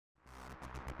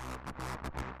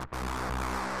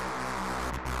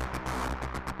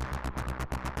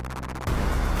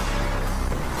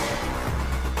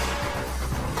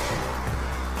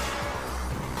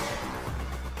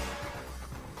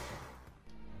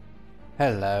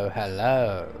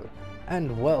Hello,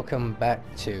 and welcome back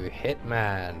to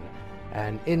Hitman.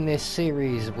 And in this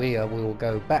series we will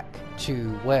go back to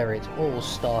where it all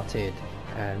started,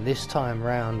 and this time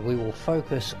round we will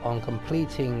focus on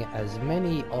completing as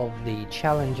many of the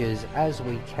challenges as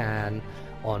we can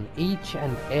on each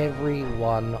and every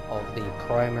one of the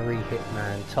primary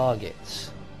Hitman targets,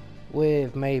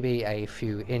 with maybe a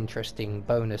few interesting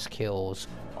bonus kills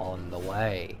on the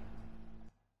way.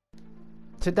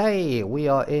 Today we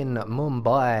are in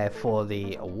Mumbai for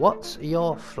the What's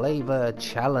Your Flavor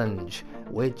challenge,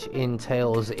 which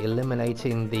entails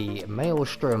eliminating the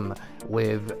Maelstrom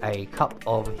with a cup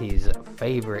of his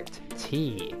favorite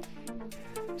tea.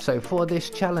 So for this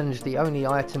challenge, the only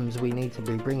items we need to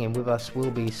be bringing with us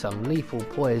will be some lethal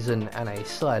poison and a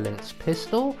silenced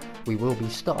pistol. We will be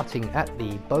starting at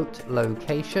the boat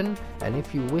location, and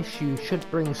if you wish you should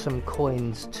bring some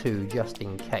coins too, just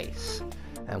in case.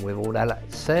 And with all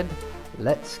that said,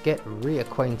 let's get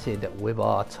reacquainted with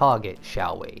our target,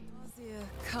 shall we? Wazir,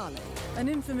 Kale, an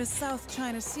infamous South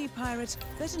China sea pirate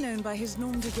better known by his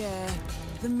nom de guerre,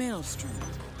 the Maelstrom.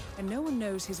 And no one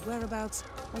knows his whereabouts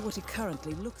or what he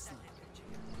currently looks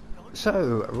like.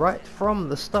 So, right from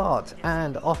the start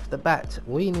and off the bat,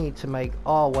 we need to make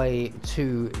our way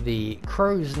to the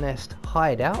Crow's Nest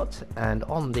hideout, and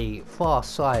on the far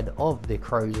side of the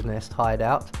Crow's Nest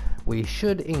hideout, we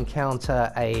should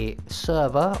encounter a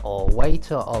server or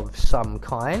waiter of some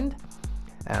kind.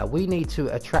 We need to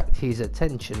attract his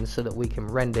attention so that we can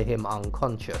render him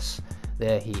unconscious.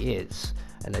 There he is.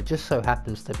 And there just so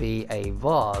happens to be a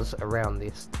vase around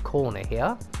this corner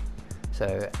here.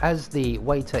 So as the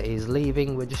waiter is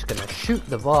leaving, we're just going to shoot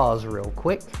the vase real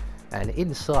quick, and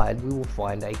inside we will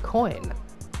find a coin.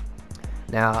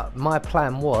 Now my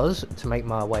plan was to make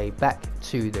my way back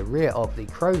to the rear of the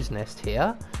Crow's Nest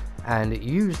here and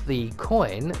use the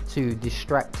coin to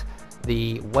distract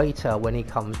the waiter when he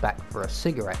comes back for a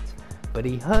cigarette, but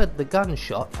he heard the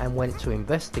gunshot and went to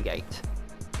investigate.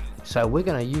 So we're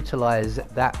going to utilize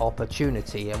that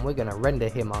opportunity, and we're going to render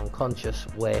him unconscious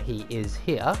where he is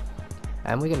here,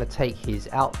 and we're going to take his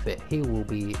outfit. He will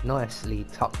be nicely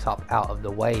tucked up out of the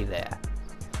way there.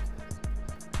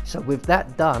 So with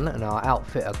that done and our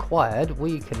outfit acquired,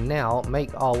 we can now make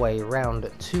our way around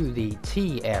to the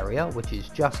tea area, which is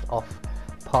just off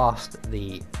past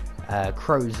the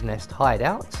Crow's Nest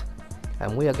hideout,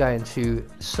 and we are going to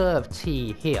serve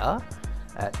tea here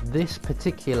at this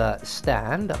particular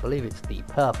stand. I believe it's the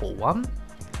purple one,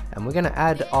 and we're going to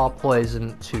add our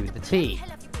poison to the tea.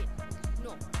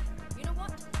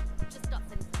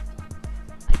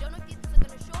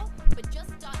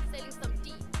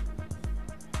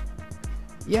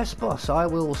 Yes boss, I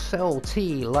will sell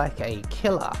tea like a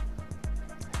killer.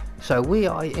 So we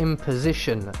are in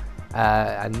position,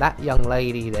 and that young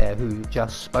lady there who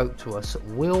just spoke to us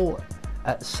will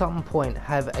at some point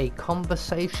have a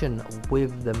conversation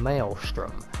with the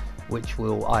Maelstrom, which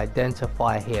will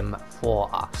identify him for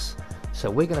us. So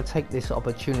we're going to take this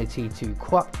opportunity to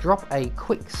drop a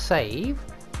quick save,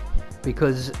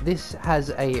 because this has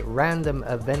a random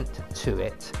event to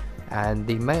it, and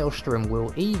the Maelstrom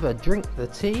will either drink the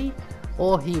tea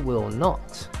or he will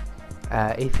not.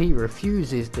 If he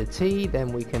refuses the tea,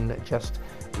 then we can just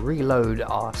reload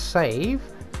our save,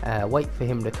 wait for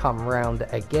him to come round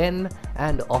again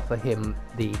and offer him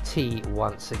the tea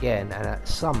once again, and at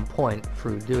some point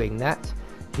through doing that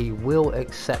he will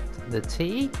accept the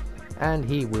tea and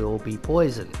he will be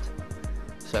poisoned.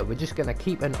 So we're just going to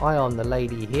keep an eye on the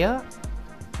lady here,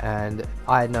 and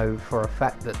I know for a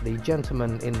fact that the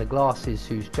gentleman in the glasses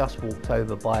who's just walked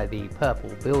over by the purple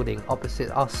building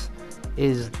opposite us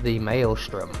is the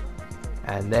Maelstrom.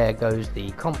 And there goes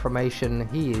the confirmation.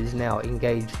 He is now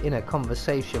engaged in a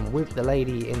conversation with the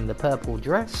lady in the purple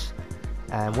dress,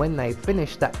 and when they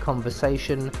finish that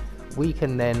conversation we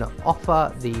can then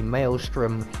offer the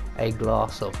Maelstrom a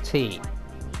glass of tea,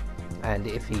 and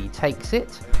if he takes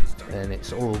it, then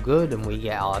it's all good and we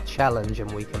get our challenge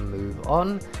and we can move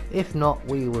on. If not,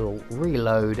 we will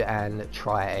reload and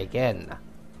try again.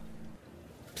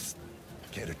 Psst.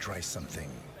 Care to try something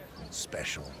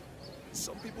special?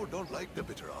 Some people don't like the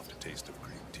bitter aftertaste of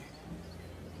green tea.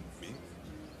 Me?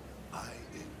 I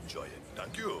enjoy it.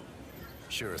 Thank you.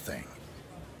 Sure thing.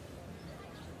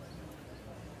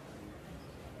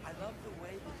 I love the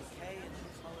way the decay and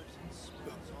intolerance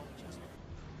smells all just...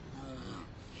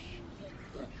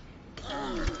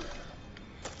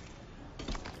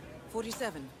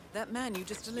 47. That man you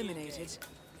just eliminated.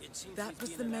 That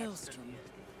was the Maelstrom.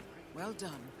 Well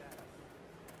done.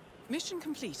 Mission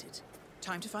completed.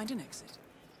 Time to find an exit.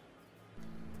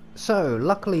 So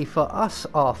luckily for us,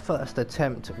 our first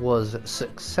attempt was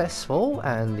successful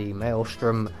and the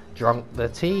Maelstrom drunk the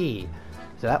tea.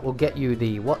 So that will get you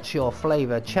the What's Your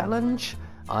Flavour challenge.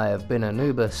 I have been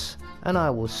Anubis and I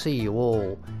will see you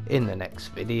all in the next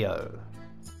video.